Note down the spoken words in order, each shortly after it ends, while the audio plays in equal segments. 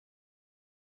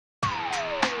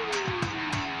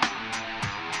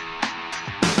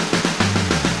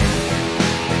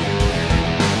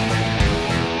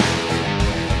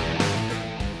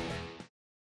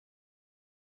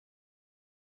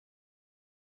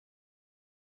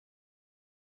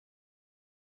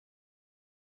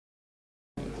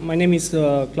My name is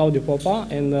Claudiu Popa,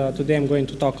 and today I'm going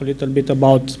to talk a little bit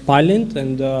about Pylint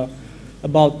and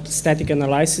about static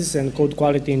analysis and code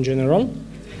quality in general.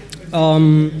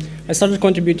 I started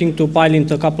contributing to Pylint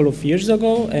a couple of years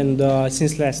ago, and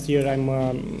since last year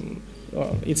I'm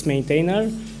its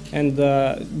maintainer. And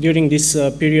during this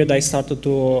period I started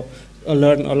to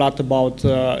learn a lot about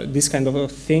this kind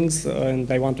of things, and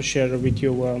I want to share with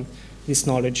you this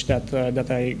knowledge that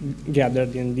I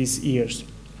gathered in these years.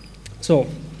 So,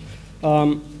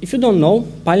 if you don't know,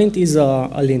 Pylint is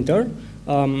a linter,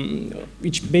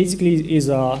 which basically is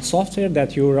a software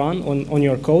that you run on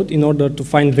your code in order to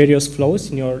find various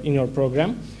flows in your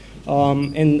program.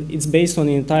 And it's based on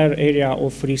an entire area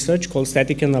of research called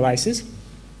static analysis,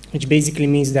 which basically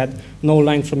means that no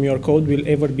line from your code will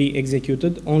ever be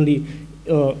executed, only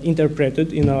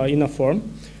interpreted in a form.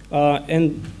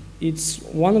 And it's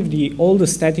one of the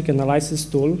oldest static analysis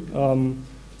tools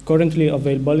currently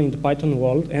available in the Python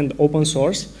world and open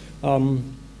source,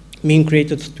 being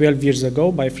created 12 years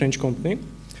ago by a French company.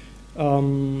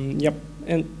 Yep,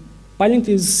 and Pylint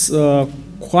is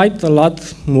quite a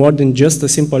lot more than just a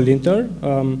simple linter.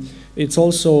 It's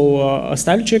also a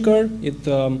style checker. It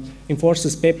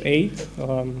enforces PEP 8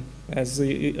 as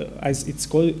its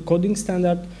coding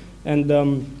standard, and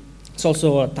it's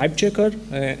also a type checker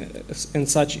and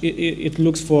such. It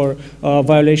looks for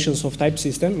violations of type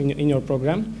system in your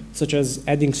program, such as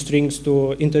adding strings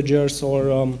to integers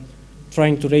or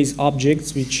trying to raise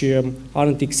objects which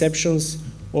aren't exceptions,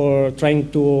 or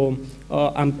trying to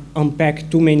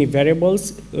unpack too many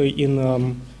variables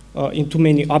in too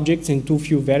many objects in too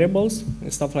few variables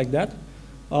and stuff like that.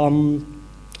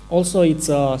 Also, it's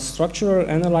a structural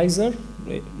analyzer,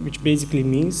 which basically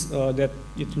means that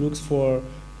it looks for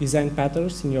design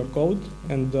patterns in your code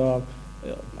and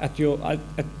at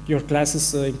your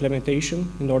class's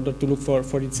implementation in order to look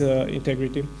for its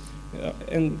integrity.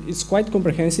 And it's quite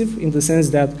comprehensive in the sense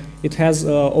that it has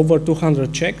over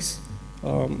 200 checks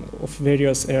of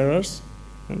various errors.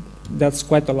 And that's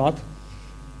quite a lot.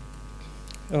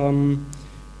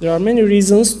 There are many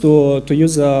reasons to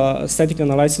use a static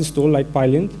analysis tool like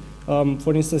Pylint.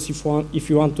 For instance, if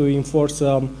you want to enforce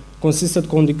consistent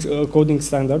coding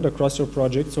standard across your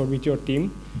projects or with your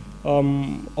team.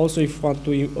 Also, if you want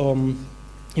to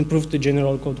improve the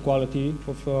general code quality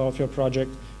of your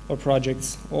project or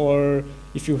projects, or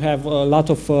if you have a lot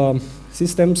of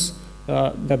systems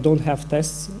that don't have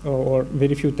tests or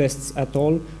very few tests at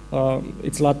all,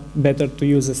 it's a lot better to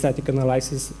use a static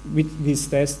analysis with these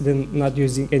tests than not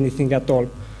using anything at all.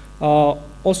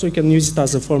 Also, you can use it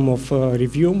as a form of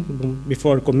review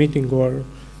before committing or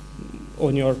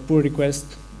on your pull request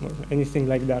or anything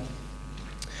like that.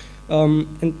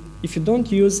 And if you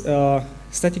don't use a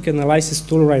static analysis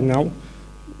tool right now,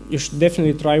 you should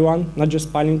definitely try one, not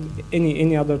just Pylint,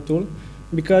 any other tool.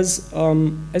 Because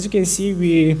as you can see,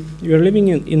 we are living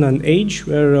in an age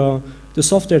where the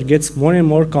software gets more and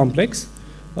more complex,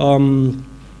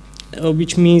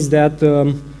 which means that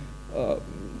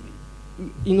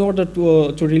in order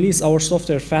to release our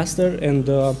software faster and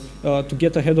to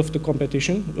get ahead of the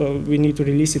competition, we need to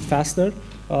release it faster,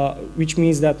 which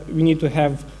means that we need to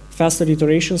have faster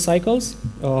iteration cycles.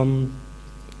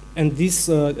 And these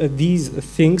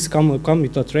things come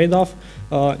with a trade-off,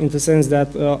 in the sense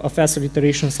that a faster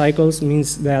iteration cycles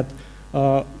means that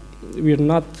we're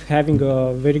not having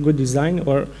a very good design,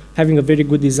 or having a very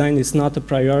good design is not a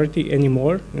priority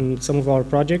anymore in some of our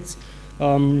projects.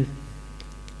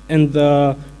 And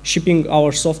shipping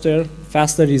our software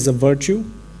faster is a virtue,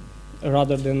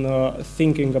 rather than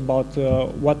thinking about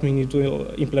what we need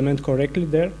to implement correctly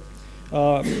there.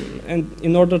 And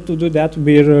in order to do that,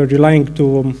 we're relying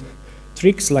to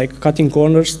tricks like cutting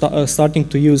corners, starting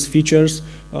to use features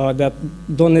that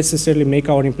don't necessarily make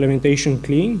our implementation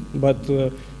clean, but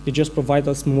they just provide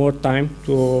us more time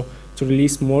to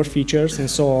release more features and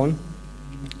so on.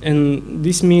 And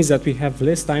this means that we have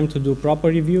less time to do proper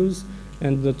reviews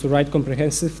and to write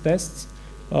comprehensive tests.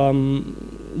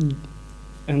 And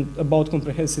about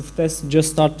comprehensive tests, just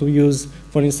start to use,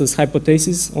 for instance,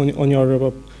 hypotheses on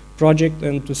your project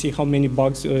and to see how many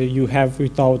bugs you have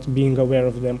without being aware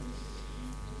of them.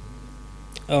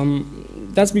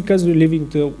 That's because we're living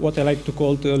to what I like to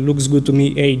call the looks good to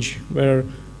me age, where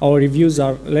our reviews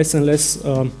are less and less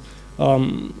or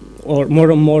more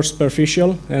and more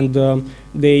superficial, and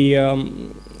they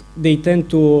tend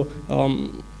to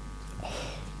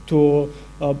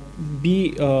be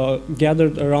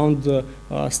gathered around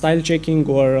style checking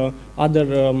or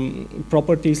other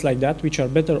properties like that, which are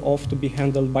better off to be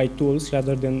handled by tools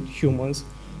rather than humans.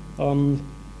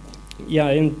 Yeah,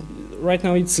 and right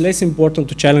now it's less important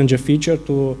to challenge a feature,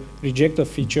 to reject a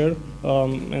feature,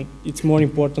 and it's more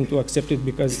important to accept it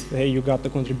because, hey, you got the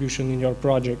contribution in your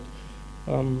project.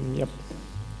 Yep.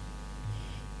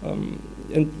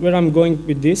 And where I'm going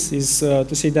with this is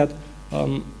to say that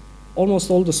almost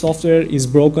all the software is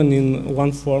broken in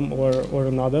one form or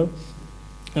another.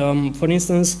 For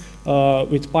instance,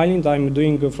 with Pylint, I'm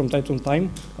doing from time to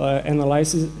time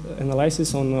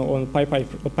analysis on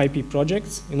PyP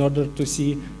projects in order to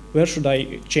see where should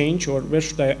I change or where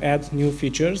should I add new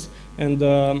features. And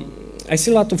I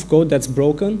see a lot of code that's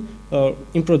broken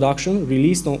in production,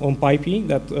 released on PyP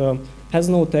that has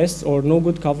no tests or no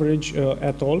good coverage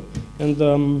at all. And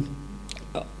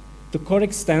the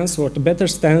correct stance or the better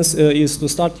stance is to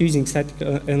start using static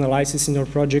analysis in your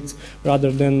projects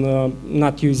rather than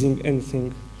not using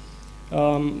anything.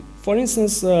 For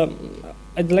instance,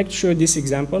 I'd like to show you this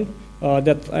example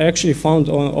that I actually found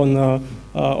on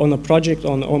a project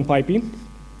on PyP,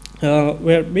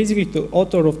 where basically the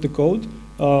author of the code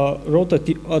wrote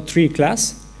a tree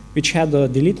class which had a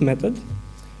delete method,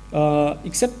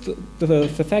 except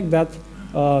the fact that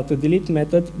the delete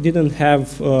method didn't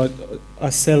have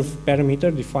a self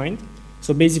parameter defined.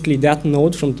 So basically that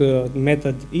node from the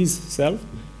method is self.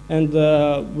 And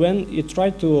when it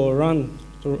tried to run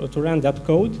that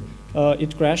code,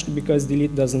 it crashed because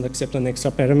delete doesn't accept an extra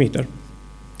parameter.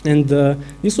 And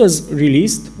this was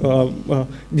released,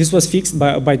 this was fixed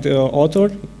by the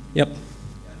author. Yep.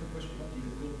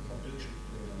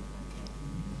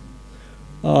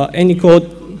 Any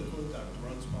code.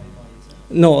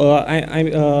 No,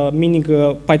 I'm meaning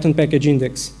Python package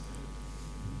index.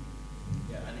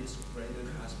 Yeah, and it's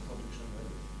rendered as production value.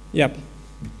 Yep.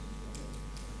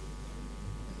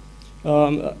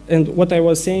 And what I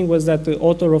was saying was that the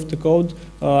author of the code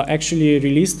actually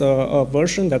released a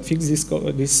version that fixed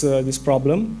this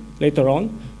problem later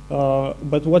on.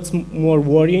 But what's more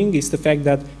worrying is the fact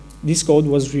that this code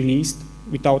was released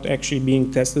without actually being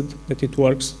tested that it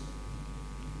works.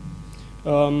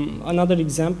 Another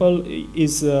example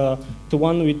is the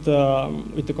one with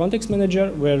the context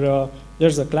manager, where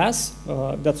there's a class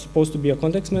that's supposed to be a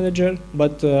context manager,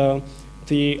 but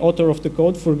the author of the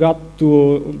code forgot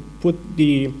to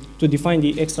define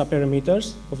the extra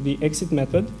parameters of the exit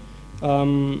method,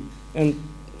 and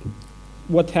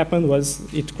what happened was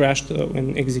it crashed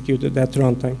when executed at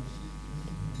runtime.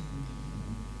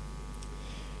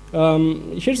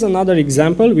 Here's another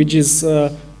example, which is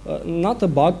not a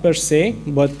bug per se,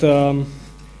 but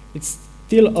it's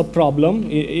still a problem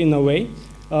in a way.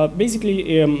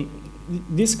 Basically,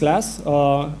 this class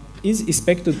is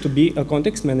expected to be a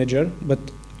context manager, but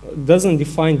doesn't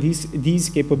define these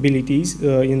capabilities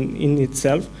in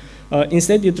itself.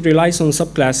 Instead, it relies on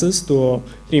subclasses to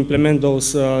implement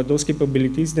those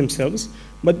capabilities themselves.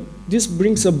 But this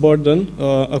brings a burden,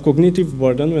 a cognitive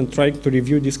burden, when trying to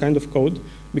review this kind of code,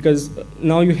 because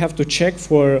now you have to check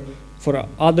for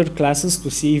other classes to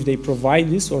see if they provide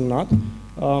this or not.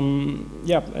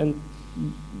 Yeah, and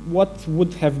what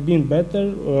would have been better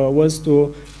was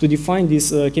to define these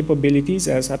capabilities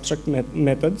as abstract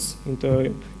methods in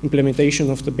the implementation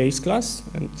of the base class.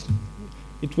 And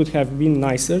it would have been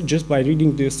nicer, just by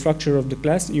reading the structure of the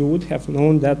class, you would have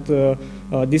known that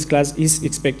this class is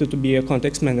expected to be a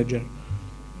context manager.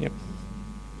 Yep.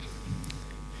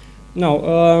 Now,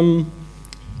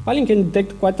 Pylint can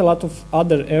detect quite a lot of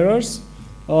other errors.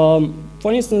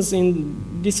 For instance,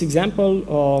 in this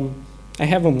example, I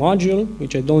have a module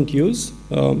which I don't use,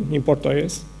 import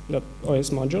OS, that OS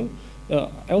module.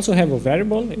 I also have a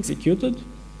variable executed,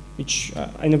 which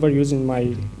I never use in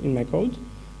my code.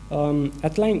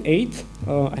 At line 8,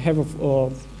 I have a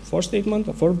for statement,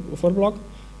 a for block,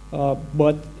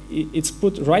 but it's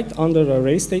put right under a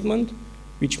array statement,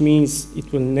 which means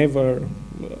it will never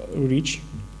reach.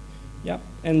 Yeah,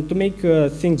 and to make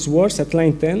things worse, at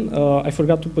line 10, I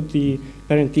forgot to put the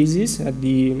parentheses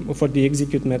for the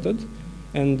execute method,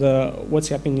 and what's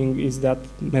happening is that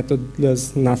method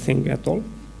does nothing at all.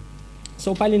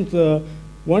 So Pylint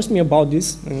warns me about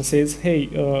this and says, hey,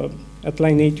 at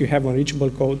line 8 you have unreachable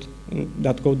code, and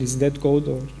that code is dead code,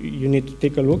 or you need to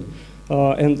take a look.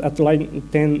 And at line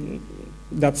 10,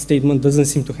 that statement doesn't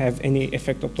seem to have any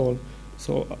effect at all.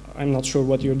 So I'm not sure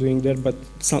what you're doing there, but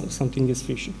something is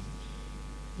fishy.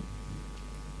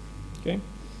 Okay.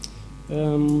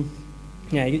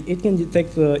 Yeah, it can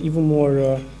detect even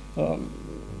more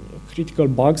critical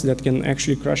bugs that can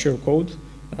actually crash your code.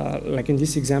 Like in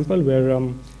this example, where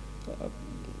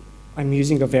I'm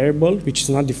using a variable which is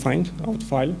not defined out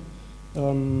file,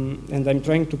 and I'm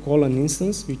trying to call an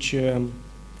instance which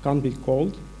can't be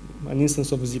called, an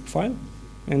instance of a zip file,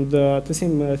 and the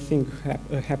same thing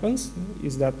happens,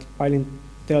 is that Pylint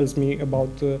tells me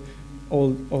about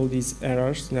all these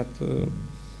errors that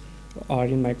are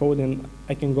in my code, and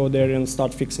I can go there and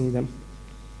start fixing them.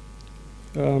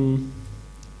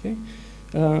 Okay.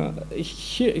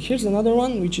 Here's another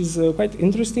one, which is quite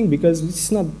interesting because this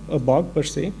is not a bug per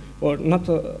se, or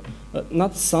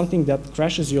not something that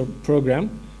crashes your program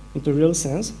into real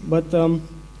sense, but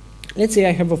let's say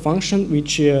I have a function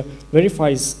which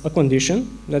verifies a condition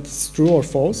that is true or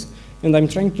false, and I'm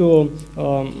trying to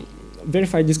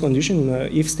verify this condition in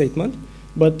an if statement,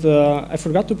 but I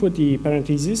forgot to put the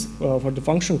parentheses for the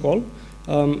function call,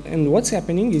 and what's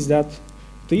happening is that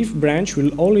the if branch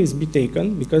will always be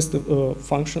taken because the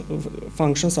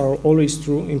functions are always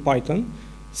true in Python.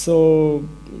 So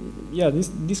yeah,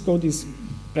 this code is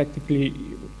practically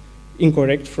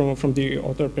incorrect from the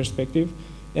author perspective.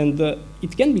 And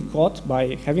it can be caught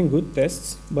by having good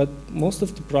tests, but most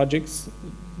of the projects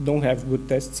don't have good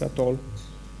tests at all.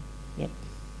 Yep.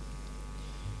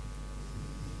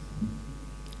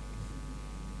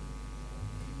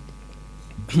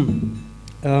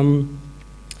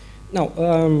 Now,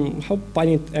 how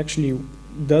Pylint actually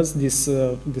does this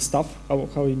stuff,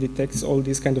 how it detects all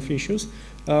these kind of issues.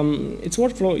 Its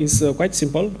workflow is quite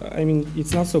simple. I mean,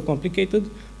 it's not so complicated.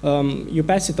 You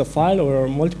pass it a file or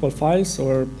multiple files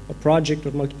or a project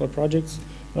or multiple projects,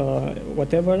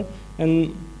 whatever,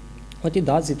 and what it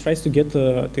does, it tries to get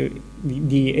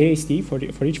the AST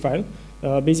for each file.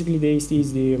 Basically, the AST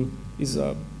is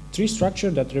a tree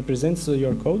structure that represents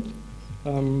your code.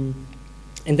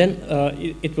 And then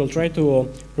it will try to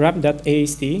wrap that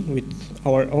AST with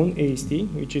our own AST,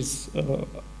 which is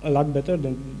a lot better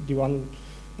than the one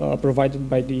provided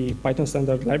by the Python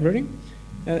standard library.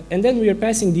 And then we are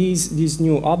passing these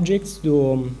new objects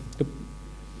to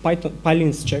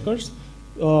Pylint's checkers,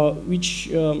 which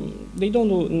they don't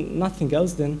do nothing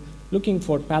else than looking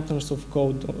for patterns of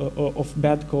code, of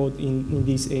bad code in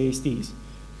these ASTs,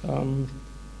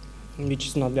 which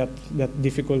is not that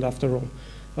difficult after all.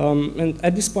 And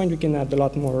at this point, we can add a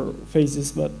lot more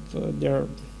phases, but they're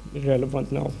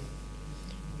irrelevant now.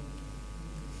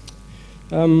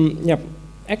 Yeah,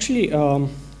 actually,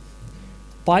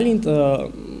 Pylint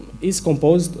is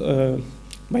composed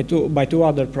by two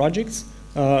other projects.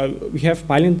 We have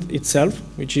Pylint itself,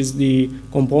 which is the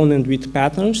component with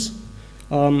patterns,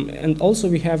 and also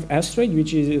we have Asteroid,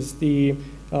 which is the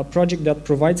project that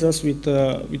provides us with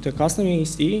a custom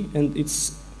AST, and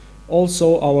it's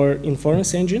also our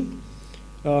inference engine.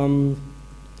 And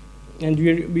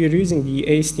we're using the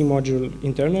AST module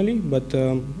internally, but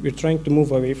we're trying to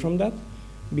move away from that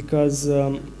because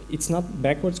it's not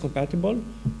backwards compatible.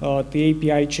 The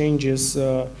API changes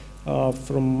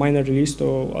from minor release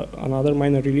to another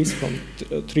minor release from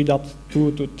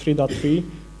 3.2 to 3.3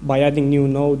 by adding new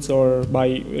nodes or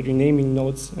by renaming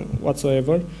nodes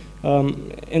whatsoever.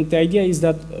 And the idea is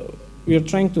that we are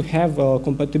trying to have a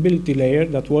compatibility layer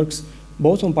that works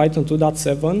both on Python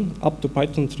 2.7 up to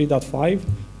Python 3.5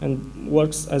 and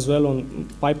works as well on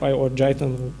PyPy or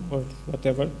Jython or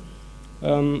whatever.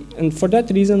 And for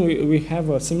that reason, we have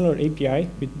a similar API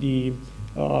with the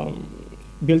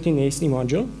built-in AST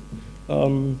module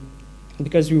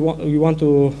because we want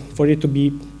for it to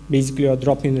be basically a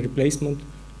drop-in replacement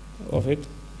of it.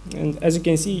 And as you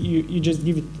can see, you just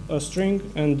give it a string,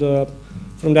 and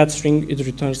from that string, it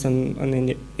returns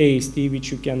an AST,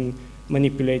 which you can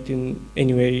manipulate in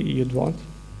any way you'd want.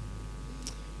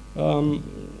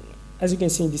 As you can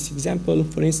see in this example,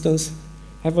 for instance,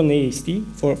 I have an AST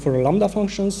for Lambda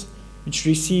functions, which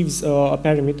receives a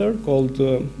parameter called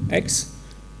x,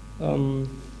 and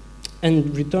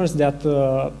returns that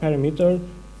parameter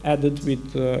added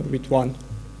with 1.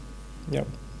 Yep.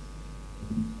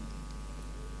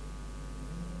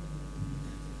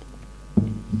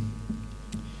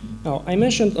 Now, I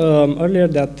mentioned earlier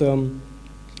that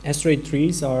Asteroid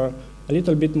trees are a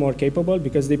little bit more capable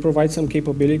because they provide some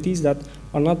capabilities that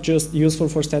are not just useful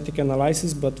for static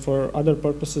analysis, but for other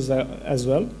purposes as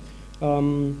well.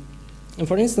 And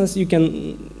for instance, you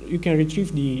can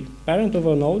retrieve the parent of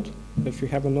a node, if you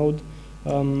have a node,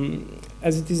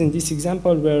 as it is in this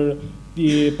example, where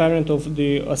the parent of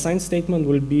the assign statement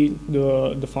will be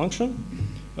the function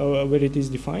where it is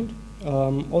defined.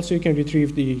 Also, you can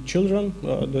retrieve the children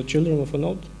of a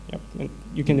node. Yep. And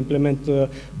you can implement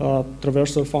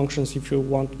traversal functions if you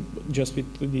want, just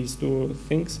with these two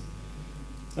things.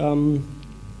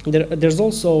 There's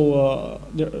also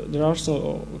there are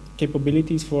also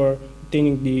capabilities for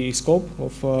obtaining the scope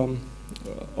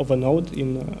of a node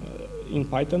in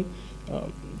Python.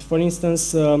 For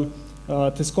instance,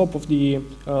 the scope of the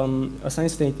assign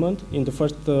statement in the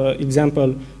first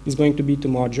example is going to be to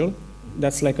module.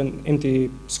 that's like an empty,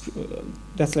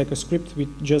 that's like a script with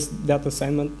just that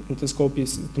assignment, and the scope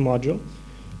is the module.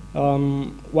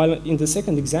 While in the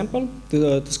second example,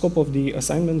 the scope of the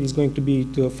assignment is going to be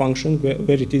the function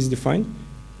where it is defined,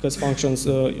 because functions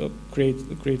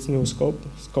creates new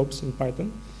scopes in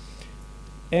Python.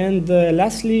 And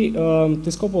lastly,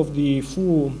 the scope of the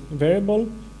foo variable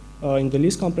in the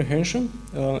list comprehension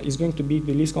is going to be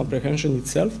the list comprehension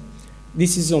itself.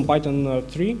 This is on Python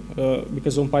 3,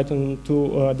 because on Python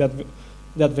 2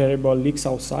 that variable leaks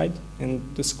outside, and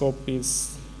the scope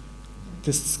is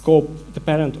the scope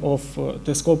parent of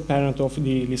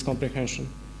the list comprehension.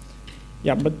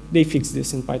 Yeah, but they fixed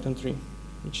this in Python 3,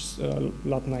 which is a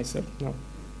lot nicer now.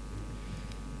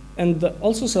 And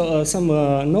also some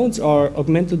nodes are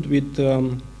augmented with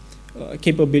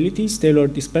capabilities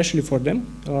tailored especially for them.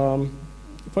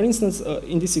 For instance,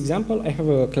 in this example, I have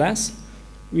a class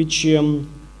which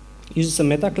uses a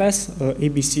meta class,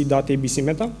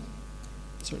 abc.abcmeta.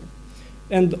 Sorry.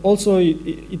 And also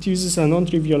it uses a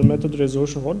non-trivial method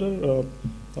resolution order,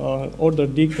 order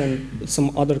dict, and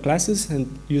some other classes, and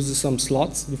uses some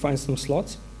slots, defines some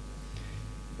slots.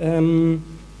 And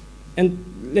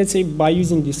let's say by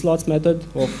using the slots method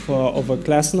of a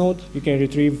class node, you can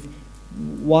retrieve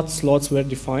what slots were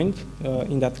defined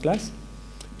in that class.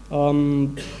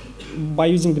 By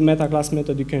using the meta class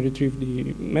method, you can retrieve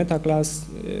the meta class,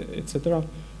 etc.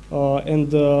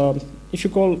 And if you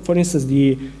call, for instance,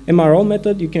 the MRO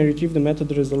method, you can retrieve the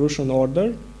method resolution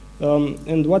order.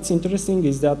 And what's interesting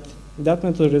is that that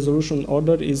method resolution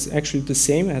order is actually the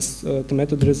same as the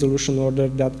method resolution order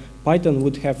that Python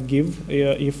would have give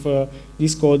if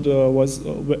this code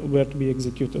were to be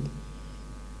executed.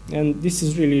 And this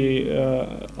is really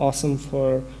awesome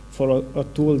for a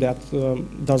tool that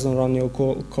doesn't run your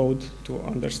code to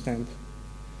understand.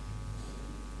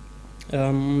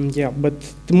 Yeah, but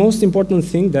the most important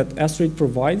thing that Asteroid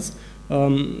provides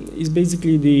is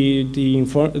basically the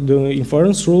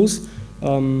inference rules,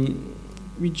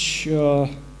 which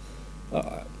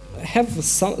have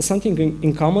something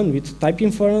in common with type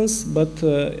inference, but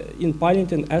in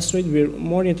Pylint and Asteroid, we're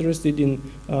more interested in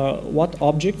what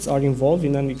objects are involved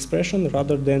in an expression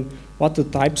rather than what the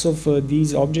types of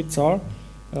these objects are.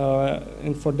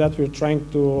 And for that, we're trying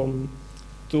to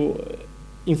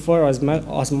infer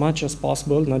as much as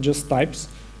possible, not just types.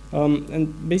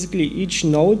 And basically, each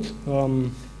node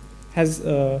has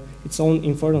its own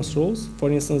inference rules.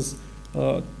 For instance,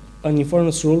 an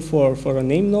inference rule for a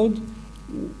name node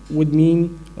would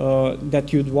mean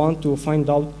that you'd want to find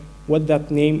out what that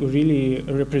name really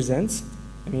represents.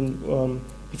 I mean,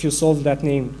 if you solve that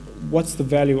name, what's the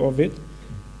value of it?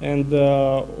 And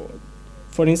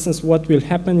for instance, what will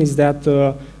happen is that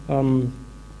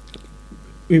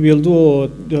we will do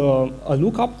a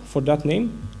lookup for that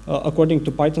name according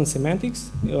to Python semantics,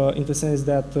 in the sense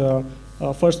that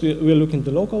first we'll look in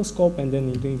the local scope, and then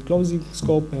in the enclosing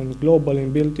scope, and global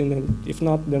and built-in, and if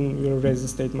not, then we'll raise a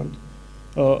statement.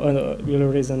 We'll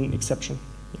raise an exception.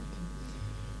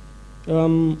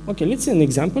 Okay, let's see an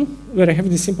example where I have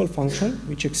this simple function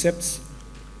which accepts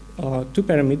two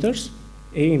parameters,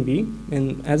 a and b,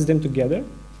 and adds them together.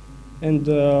 And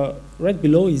right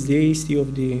below is the AST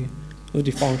of the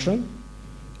function,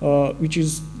 which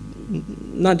is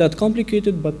not that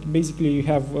complicated, but basically you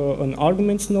have an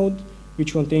arguments node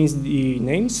which contains the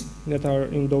names that are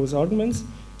in those arguments.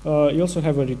 You also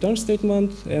have a return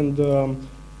statement and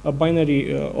a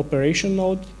binary operation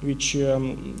node which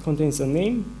contains a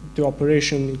name, the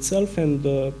operation itself, and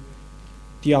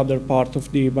the other part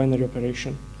of the binary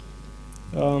operation.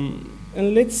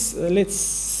 And let's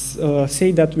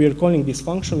say that we are calling this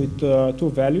function with two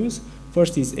values.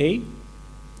 First is a,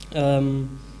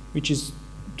 which is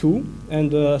 2,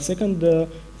 and second, the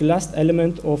last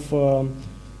element of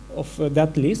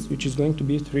that list, which is going to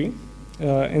be 3,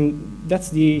 and that's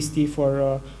the AST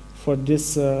for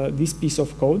this this piece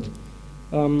of code.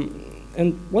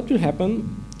 And what will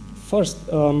happen first?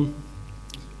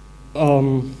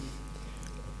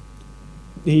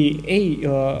 The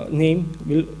A name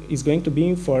is going to be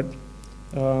inferred,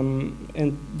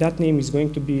 and that name is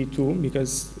going to be 2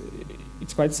 because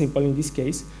it's quite simple in this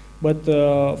case. But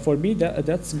for B,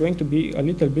 that's going to be a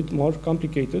little bit more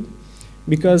complicated,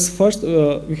 because first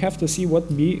we have to see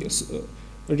what B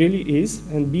really is,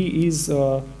 and B is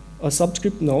a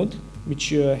subscript node which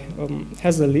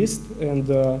has a list, and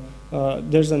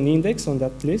there's an index on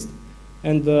that list.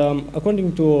 And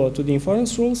according to the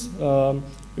inference rules,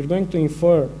 we're going to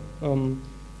infer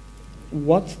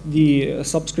what the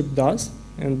subscript does,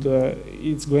 and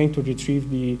it's going to retrieve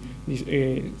the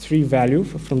 3 value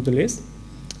from the list,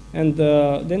 and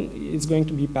then it's going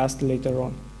to be passed later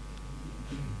on.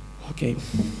 Okay,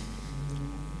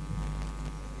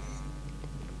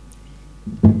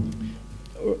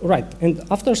 Right, and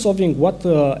after solving what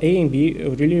A and B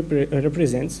really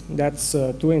represents, that's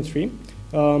 2 and 3,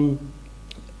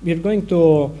 we're going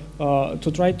to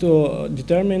try to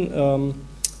determine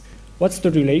what's the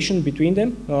relation between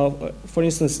them. For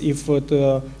instance, if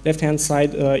the left-hand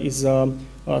side is a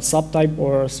subtype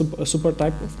or a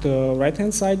supertype of the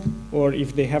right-hand side, or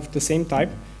if they have the same type,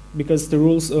 because the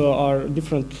rules are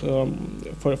different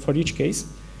for each case.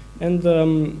 And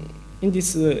in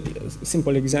this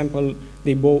simple example,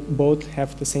 they both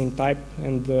have the same type,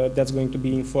 and that's going to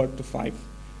be inferred to 5.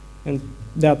 And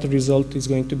that result is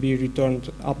going to be returned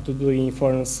up to the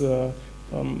inference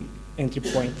entry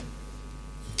point.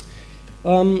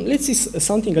 Let's see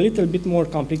something a little bit more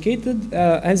complicated,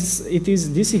 as it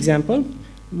is this example,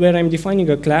 where I'm defining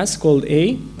a class called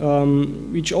A,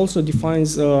 which also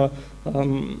defines a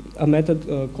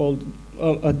method called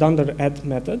a dunder-add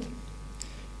method.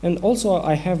 And also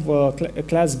I have a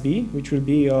class B, which will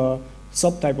be a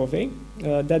subtype of A,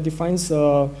 that defines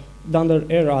a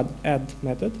dunder-add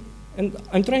method. And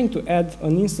I'm trying to add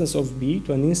an instance of B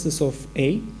to an instance of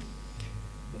A.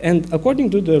 And according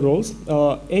to the rules,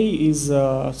 A is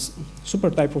a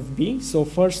supertype of B. So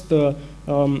first,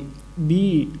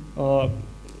 B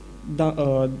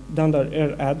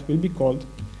dunder-add will be called.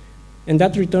 And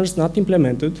that returns not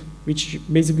implemented, which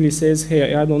basically says,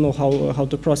 hey, I don't know how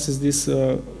to process this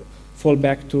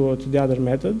fallback to the other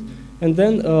method. And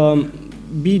then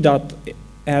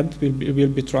b.add will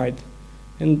be tried.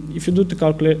 And if you do the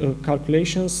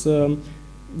calculations,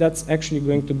 that's actually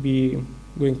going to be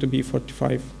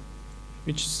 45,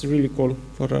 which is really cool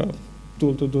for a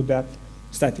tool to do that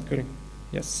statically.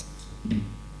 Yes.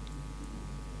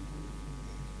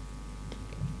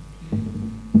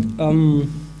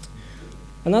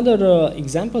 Another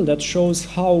example that shows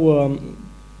how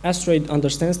Asteroid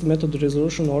understands the method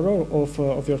resolution order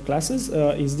of your classes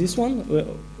is this one,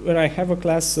 where I have a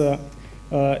class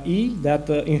E that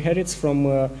inherits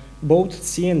from both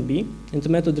C and B, and the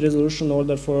method resolution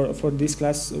order for this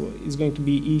class is going to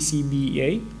be E, C, B,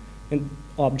 A, and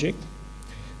object.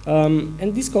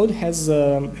 And this code has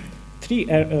 3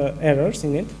 errors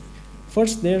in it.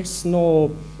 First, there's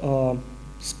no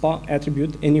SPA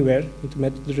attribute anywhere in the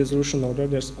method resolution order.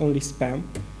 There's only spam.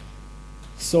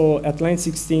 So at line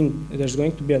 16, there's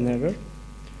going to be an error.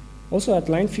 Also at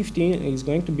line 15 is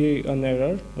going to be an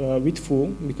error with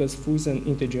foo, because foo is an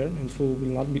integer, and foo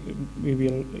will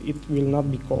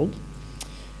not be called.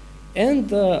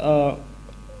 And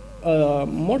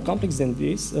more complex than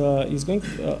this is going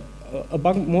to, a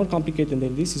bug more complicated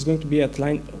than this is going to be at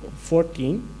line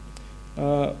 14,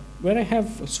 where I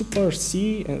have super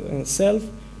C and self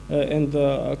and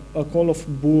a call of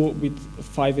boo with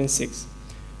 5 and 6.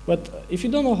 But if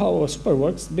you don't know how a super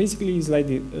works, basically it's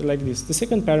like this. The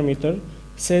second parameter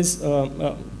says,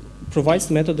 provides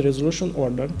the method resolution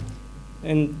order,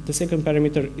 and the second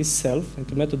parameter is self, and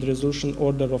the method resolution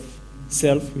order of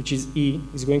self, which is E,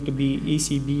 is going to be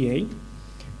ECBA.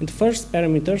 And the first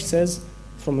parameter says,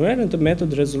 from where in the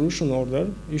method resolution order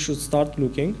you should start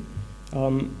looking,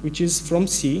 which is from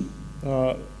C,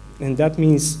 and that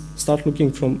means start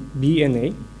looking from B and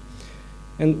A.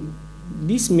 And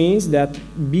this means that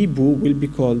bboo will be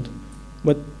called,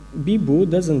 but bboo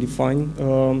doesn't define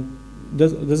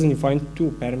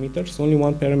 2 parameters, only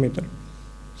 1 parameter.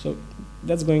 So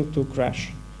that's going to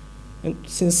crash. And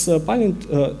since Pylint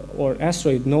or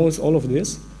Asteroid knows all of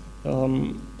this,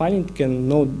 Pylint can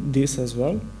know this as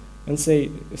well, and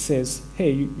says,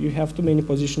 hey, you have too many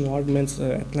positional arguments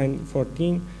at line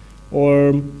 14,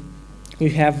 or you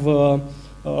have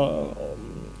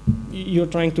you're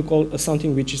trying to call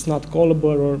something which is not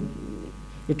callable, or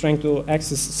you're trying to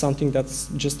access something that's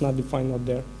just not defined out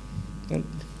there. And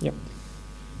yeah.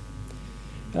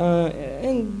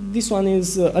 And this one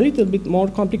is a little bit more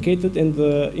complicated and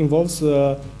involves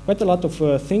quite a lot of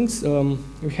things.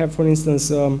 We have, for instance,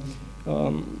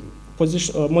 multiple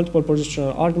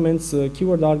positional arguments,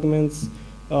 keyword arguments.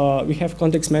 We have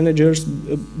context managers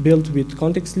built with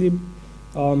context lib.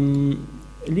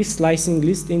 List slicing,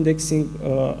 list indexing,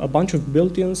 a bunch of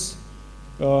built-ins.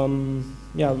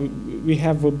 Yeah, we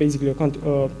have basically a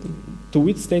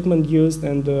to-with statement used,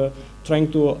 and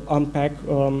trying to unpack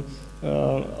a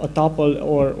tuple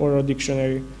or a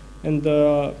dictionary. And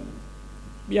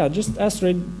yeah, just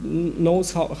Asteroid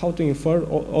knows how to infer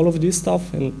all of this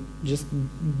stuff, and just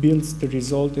builds the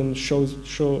result and shows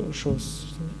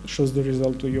the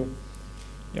result to you.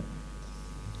 Yep.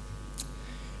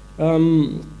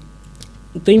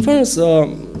 The inference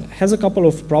has a couple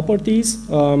of properties.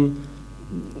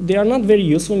 They are not very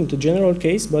useful in the general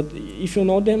case, but if you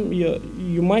know them,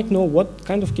 you might know what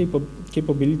kind of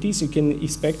capabilities you can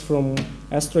expect from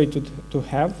Asteroid to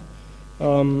have.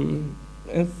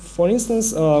 And for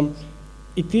instance,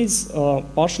 it is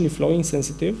partially flow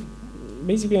insensitive.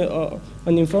 Basically,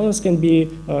 an inference can be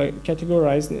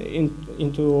categorized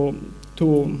into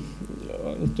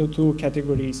two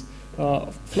categories: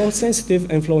 flow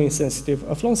sensitive and flow insensitive.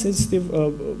 A flow sensitive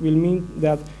will mean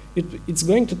that it's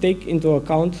going to take into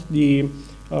account the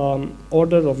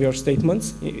order of your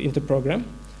statements in the program.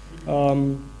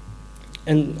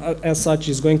 And as such,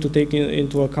 is going to take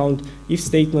into account if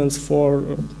statements, for,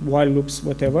 while loops,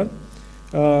 whatever.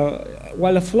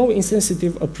 While a flow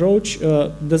insensitive approach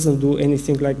doesn't do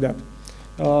anything like that.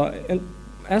 And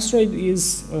Asteroid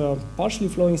is partially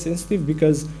flow insensitive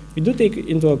because we do take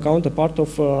into account a part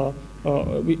of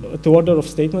the order of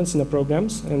statements in the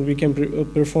programs, and we can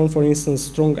perform, for instance,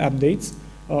 strong updates.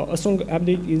 A strong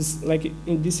update is, like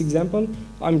in this example,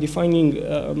 I'm defining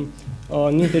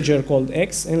an integer called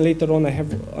x, and later on I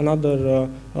have another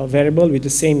variable with the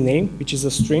same name, which is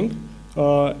a string.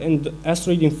 And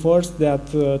Asteroid infers that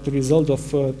the result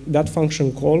of that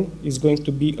function call is going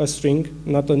to be a string,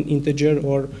 not an integer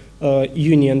or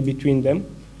union between them.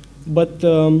 But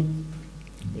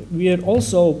we are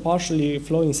also partially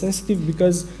flow insensitive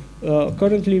because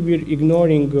currently we're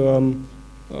ignoring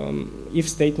if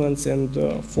statements and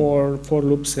for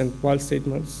loops and while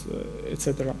statements,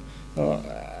 etc.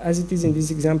 As it is in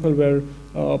this example where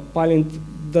Pylint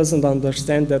doesn't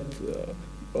understand that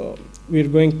we're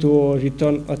going to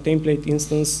return a template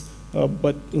instance,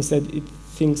 but instead it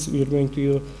thinks we're going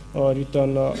to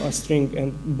return a string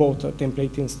and both a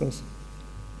template instance.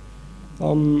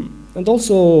 And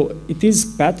also, it is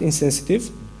path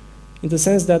insensitive in the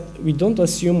sense that we don't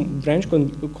assume branch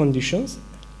conditions.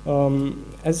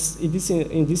 As it is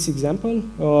in this example,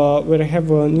 where I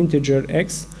have an integer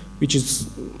x, which is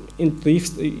into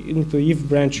if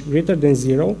branch greater than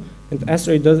 0, and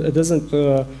Asteroid doesn't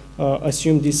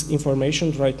assume this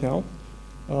information right now,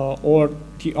 or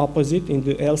the opposite in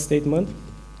the else statement,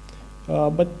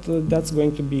 but that's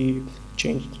going to be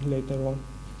changed later on.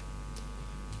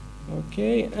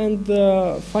 Okay, and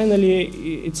finally,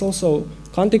 it's also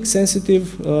context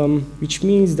sensitive, which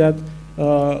means that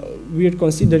we're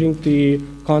considering the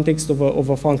context of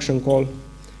a function call.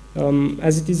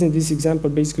 As it is in this example,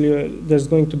 basically there's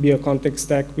going to be a context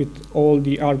stack with all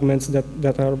the arguments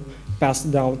that are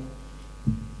passed down.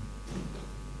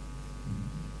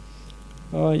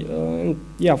 And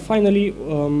yeah, finally,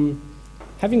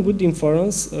 having good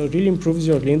inference really improves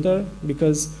your linter,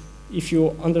 because if you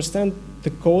understand the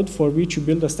code for which you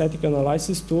build a static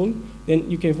analysis tool,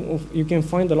 then you can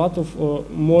find a lot of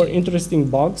more interesting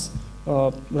bugs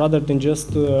rather than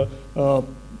just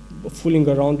fooling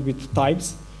around with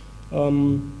types.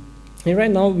 And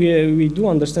right now we do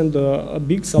understand a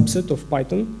big subset of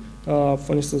Python,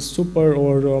 for instance, super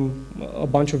or a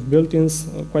bunch of built-ins,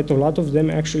 quite a lot of them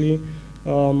actually,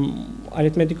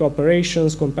 arithmetic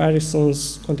operations,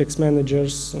 comparisons, context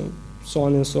managers, so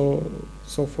on and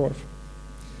so forth.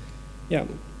 Yeah.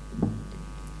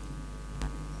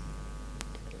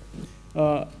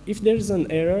 If there is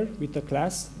an error with a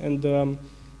class and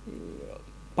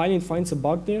Pylint finds a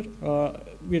bug there,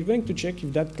 we're going to check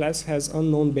if that class has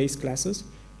unknown base classes,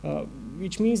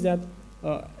 which means that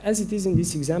as it is in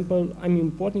this example, I'm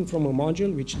importing from a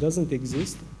module which doesn't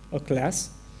exist, a class,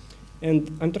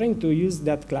 and I'm trying to use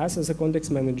that class as a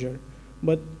context manager.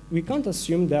 But we can't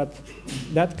assume that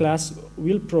that class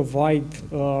will provide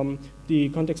the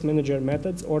context manager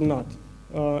methods or not.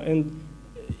 And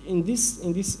in this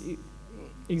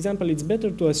example, it's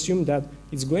better to assume that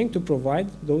it's going to provide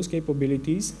those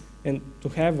capabilities and to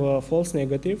have a false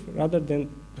negative rather than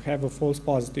to have a false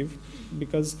positive,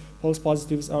 because false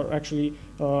positives are actually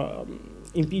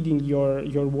impeding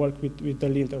your work with the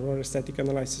linter or a static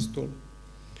analysis tool.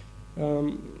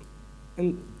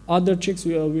 And other checks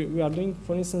we are doing,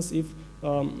 for instance, if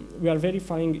we are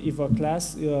verifying if a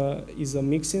class is a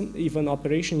mixing, if an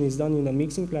operation is done in a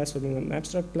mixing class or in an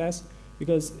abstract class,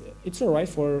 because it's all right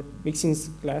for mixing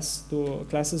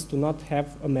classes to not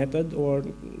have a method or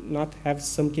not have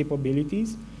some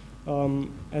capabilities,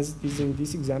 as it is in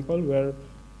this example, where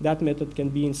that method can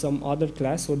be in some other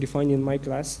class or defined in my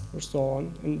class or so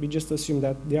on, and we just assume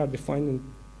that they are defined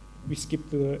and we skip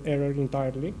the error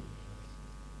entirely.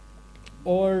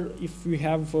 Or if we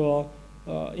have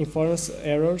inference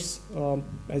errors,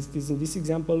 as it is in this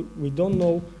example, we don't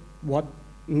know what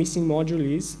missing module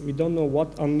is, we don't know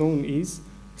what unknown is,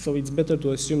 so it's better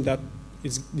to assume that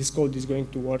this code is going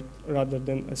to work rather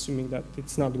than assuming that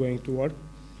it's not going to work.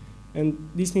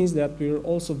 And this means that we're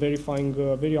also verifying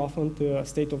very often the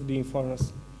state of the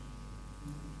inference.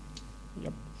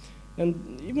 Yep.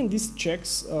 And even these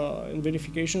checks and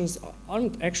verifications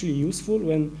aren't actually useful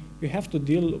when you have to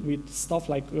deal with stuff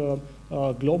like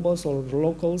globals or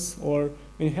locals, or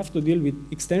when you have to deal with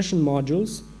extension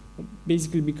modules,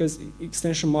 basically because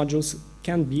extension modules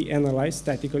can be analyzed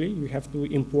statically. You have to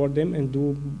import them and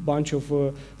do a bunch of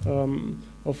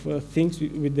things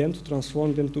with them to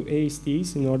transform them to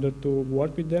ASTs in order to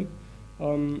work with them.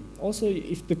 Also,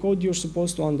 if the code you're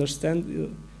supposed to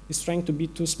understand is trying to be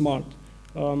too smart.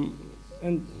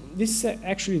 And this is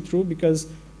actually true because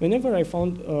whenever I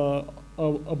found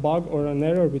a bug or an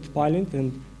error with Pylint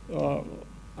and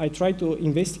I tried to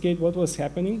investigate what was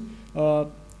happening,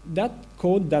 that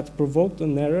code that provoked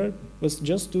an error was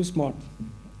just too smart.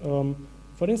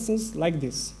 For instance, like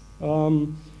this.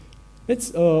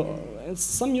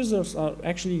 Some users are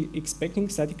actually expecting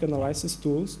static analysis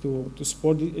tools to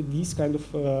support these kind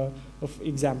of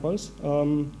examples.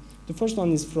 The first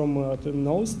one is from the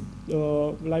nose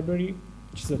library,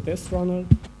 which is a test runner.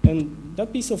 And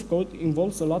that piece of code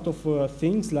involves a lot of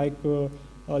things like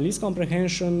list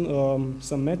comprehension,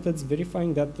 some methods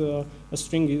verifying that a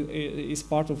string is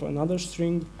part of another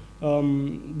string,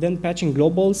 then patching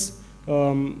globals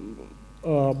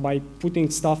by putting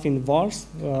stuff in vars.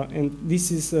 And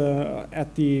this is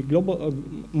at the global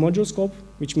module scope,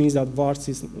 which means that vars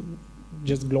is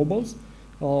just globals,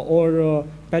 or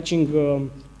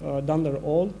patching under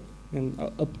all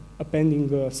and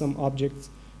appending some objects.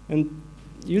 And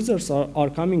users are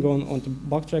coming on the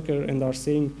bug tracker and are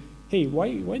saying, hey, why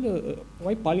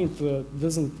Pylint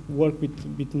doesn't work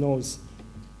with nose?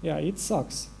 Yeah, it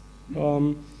sucks.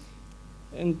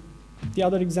 And the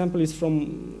other example is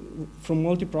from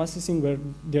multiprocessing, where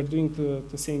they're doing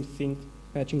the same thing,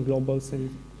 patching globals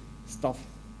and stuff.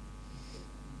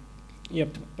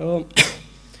 Yep.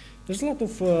 There's a lot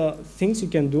of things you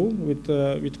can do with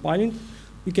Pylint.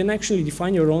 You can actually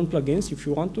define your own plugins if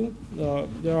you want to.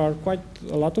 There are quite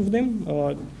a lot of them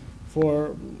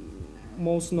for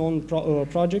most known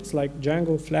projects like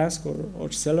Django, Flask,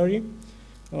 or Celery.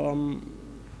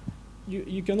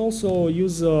 You can also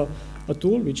use a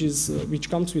tool which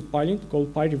comes with Pylint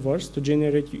called pyreverse to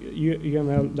generate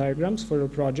UML diagrams for your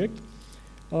project.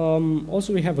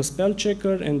 Also, we have a spell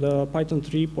checker and a Python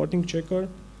 3 porting checker.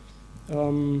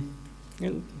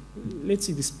 And let's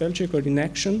see the spell checker in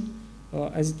action.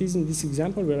 As it is in this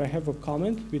example where I have a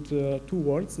comment with 2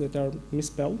 words that are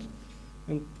misspelled.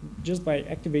 And just by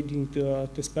activating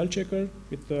the spell checker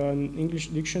with an English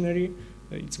dictionary,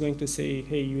 it's going to say,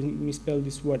 hey, you misspelled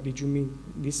this word. Did you mean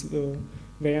this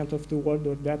variant of the word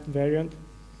or that variant?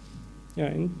 Yeah,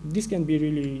 and this can be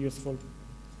really useful.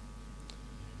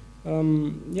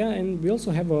 Yeah, and we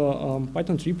also have a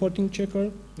Python 3 porting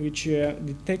checker, which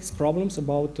detects problems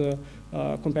about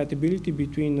compatibility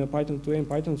between Python 2 and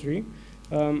Python 3.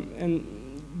 And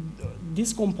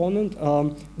this component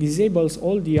disables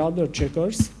all the other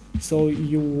checkers, so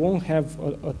you won't have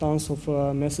a tons of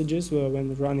messages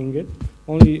when running it,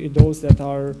 only those that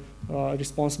are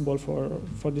responsible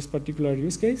for this particular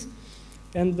use case.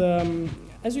 And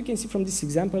as you can see from this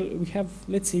example, we have,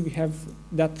 let's say we have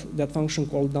that function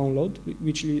called download,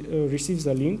 which receives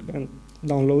a link and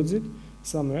downloads it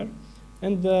somewhere.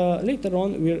 And later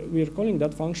on, we're calling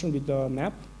that function with the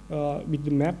map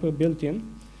built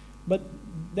in. But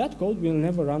that code will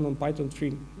never run on Python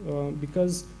 3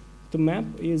 because the map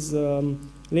is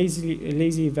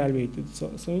lazy evaluated.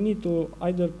 So you need to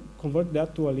either convert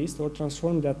that to a list or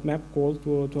transform that map call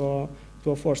to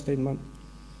a for statement.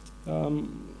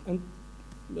 And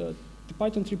the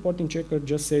Python 3 porting checker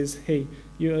just says, hey,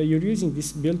 you're using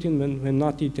this built-in when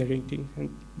not iterating,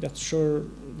 and that's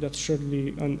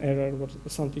surely an error or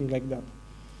something like that.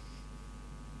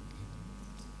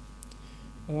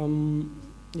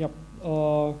 Yep.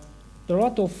 There are a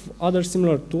lot of other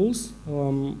similar tools,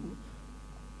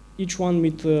 each one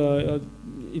with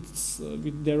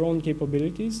with their own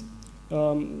capabilities.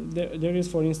 There is,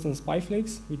 for instance,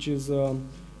 pyflakes, which is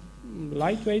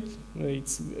lightweight.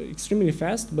 It's extremely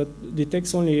fast, but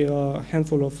detects only a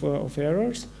handful of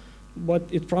errors. But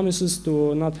it promises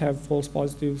to not have false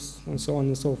positives and so on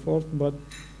and so forth. But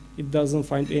it doesn't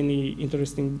find any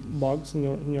interesting bugs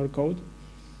in your code.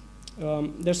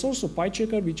 There's also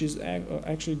pychecker, which is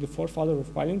actually the forefather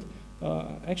of Pylint.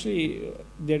 Actually,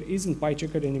 there isn't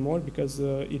pychecker anymore because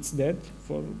it's dead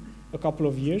for a couple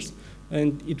of years,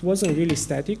 and it wasn't really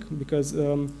static because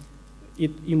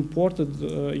it imported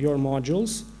your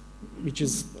modules, which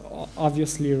is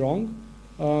obviously wrong,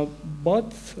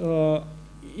 but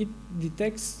it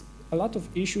detects a lot of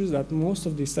issues that most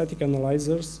of the static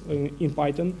analyzers in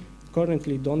Python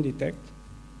currently don't detect.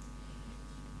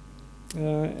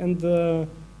 And the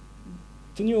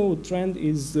new trend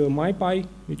is MyPy,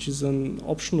 which is an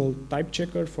optional type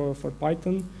checker for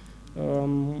Python.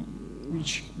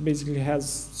 which basically has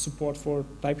support for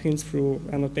type hints through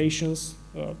annotations,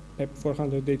 PEP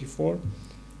 484.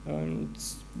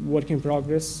 It's work in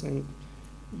progress, and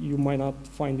you might not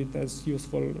find it as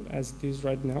useful as it is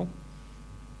right now.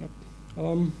 Yep.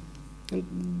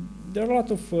 And there are a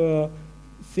lot of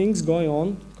things going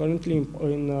on currently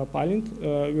in Pylint.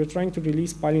 We're trying to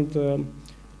release Pylint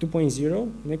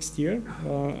 2.0 next year,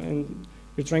 and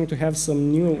we're trying to have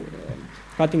some new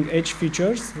cutting-edge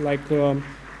features like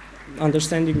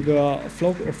understanding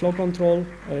flow control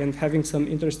and having some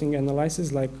interesting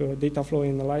analysis like data flow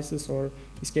analysis or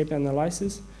escape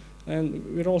analysis. And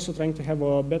we're also trying to have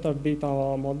a better data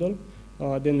model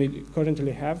than we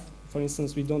currently have. For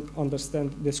instance, we don't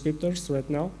understand descriptors right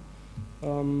now.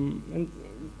 And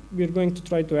we're going to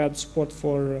try to add support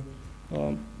for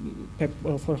PEP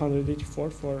 484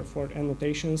 for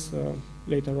annotations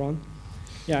later on.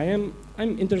 Yeah,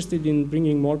 I'm interested in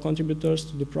bringing more contributors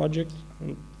to the project.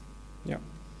 And yeah,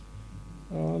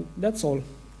 that's all.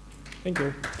 Thank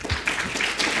you.